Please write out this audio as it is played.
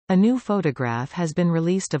A new photograph has been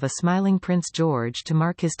released of a smiling Prince George to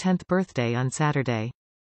mark his 10th birthday on Saturday.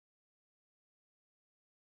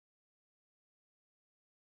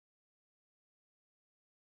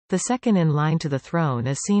 The second in line to the throne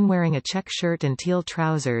is seen wearing a check shirt and teal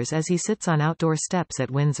trousers as he sits on outdoor steps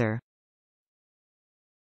at Windsor.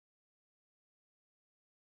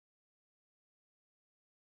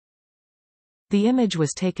 The image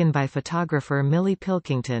was taken by photographer Millie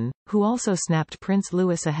Pilkington, who also snapped Prince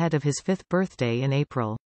Louis ahead of his 5th birthday in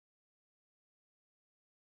April.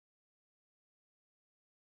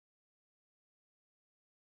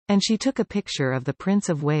 And she took a picture of the Prince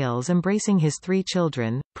of Wales embracing his 3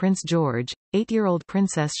 children, Prince George, 8-year-old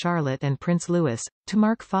Princess Charlotte and Prince Louis, to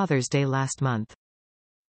mark Father's Day last month.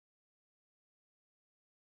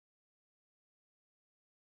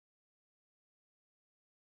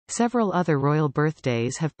 Several other royal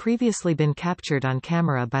birthdays have previously been captured on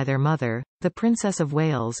camera by their mother, the Princess of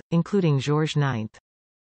Wales, including George IX.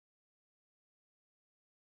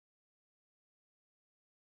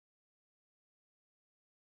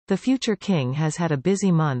 The future king has had a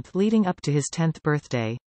busy month leading up to his 10th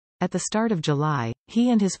birthday. At the start of July, he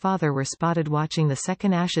and his father were spotted watching the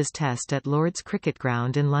second Ashes Test at Lord's Cricket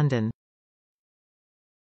Ground in London.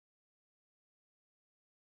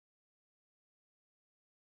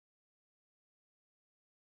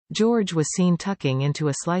 George was seen tucking into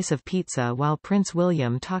a slice of pizza while Prince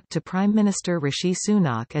William talked to Prime Minister Rishi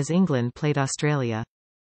Sunak as England played Australia.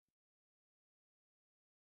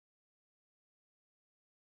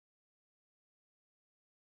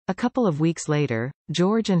 A couple of weeks later,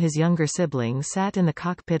 George and his younger siblings sat in the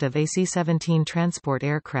cockpit of a C-17 transport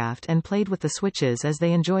aircraft and played with the switches as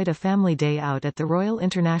they enjoyed a family day out at the Royal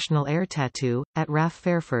International Air Tattoo, at RAF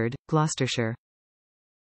Fairford, Gloucestershire.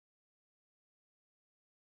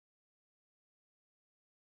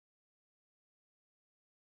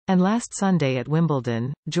 And last Sunday at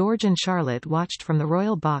Wimbledon, George and Charlotte watched from the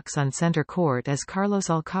royal box on centre court as Carlos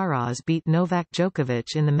Alcaraz beat Novak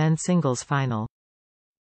Djokovic in the men's singles final.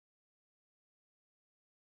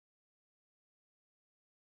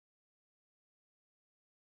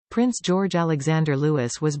 Prince George Alexander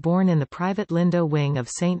Louis was born in the private Lindo wing of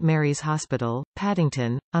St Mary's Hospital,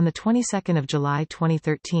 Paddington, on the 22nd of July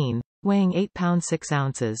 2013, weighing 8 pounds 6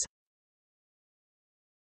 ounces.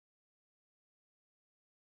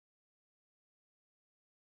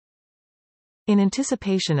 In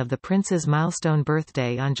anticipation of the prince's milestone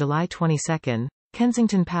birthday on July 22,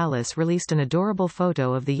 Kensington Palace released an adorable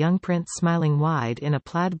photo of the young prince smiling wide in a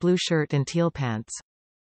plaid blue shirt and teal pants.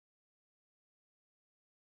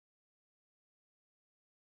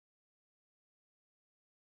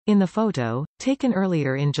 In the photo, taken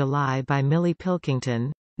earlier in July by Millie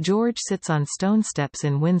Pilkington, George sits on stone steps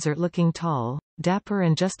in Windsor looking tall, dapper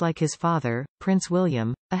and just like his father, Prince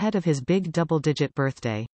William, ahead of his big double-digit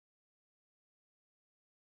birthday.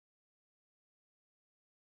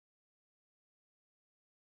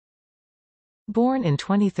 Born in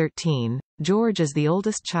 2013, George is the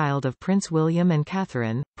oldest child of Prince William and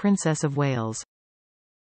Catherine, Princess of Wales.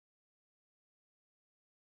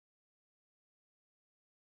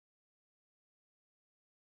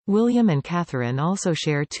 William and Catherine also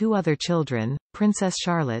share 2 other children, Princess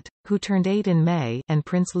Charlotte, who turned 8 in May, and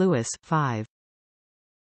Prince Louis, 5.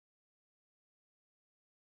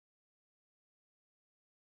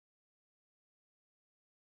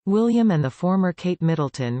 William and the former Kate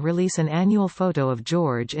Middleton release an annual photo of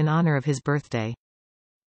George in honor of his birthday.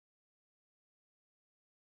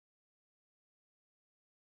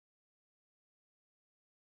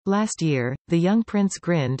 Last year, the young prince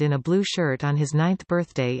grinned in a blue shirt on his 9th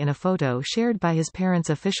birthday in a photo shared by his parents'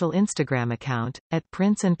 official Instagram account,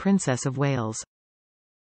 @Prince and Princess of Wales.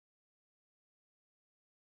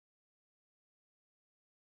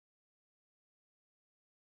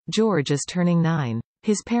 George is turning 9.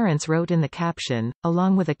 His parents wrote in the caption,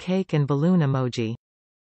 along with a cake and balloon emoji.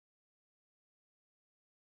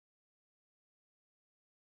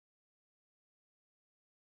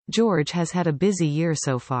 George has had a busy year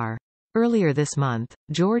so far. Earlier this month,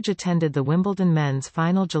 George attended the Wimbledon men's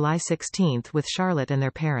final July 16 with Charlotte and their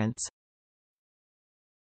parents.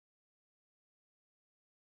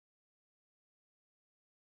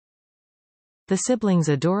 The siblings'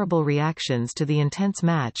 adorable reactions to the intense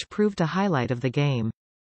match proved a highlight of the game.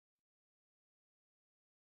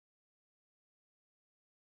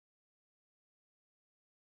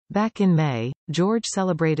 Back in May, George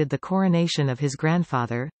celebrated the coronation of his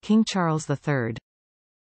grandfather, King Charles III.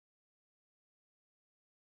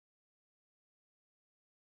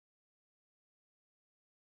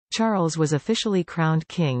 Charles was officially crowned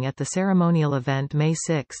king at the ceremonial event May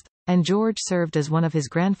 6, and George served as one of his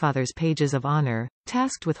grandfather's pages of honor,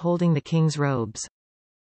 tasked with holding the king's robes.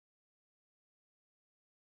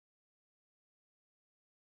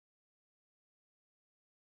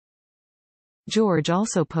 George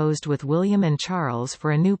also posed with William and Charles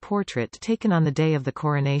for a new portrait taken on the day of the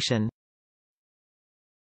coronation.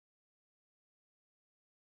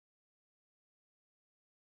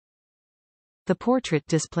 The portrait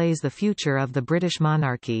displays the future of the British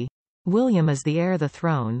monarchy. William is the heir to the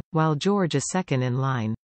throne, while George is second in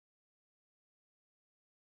line.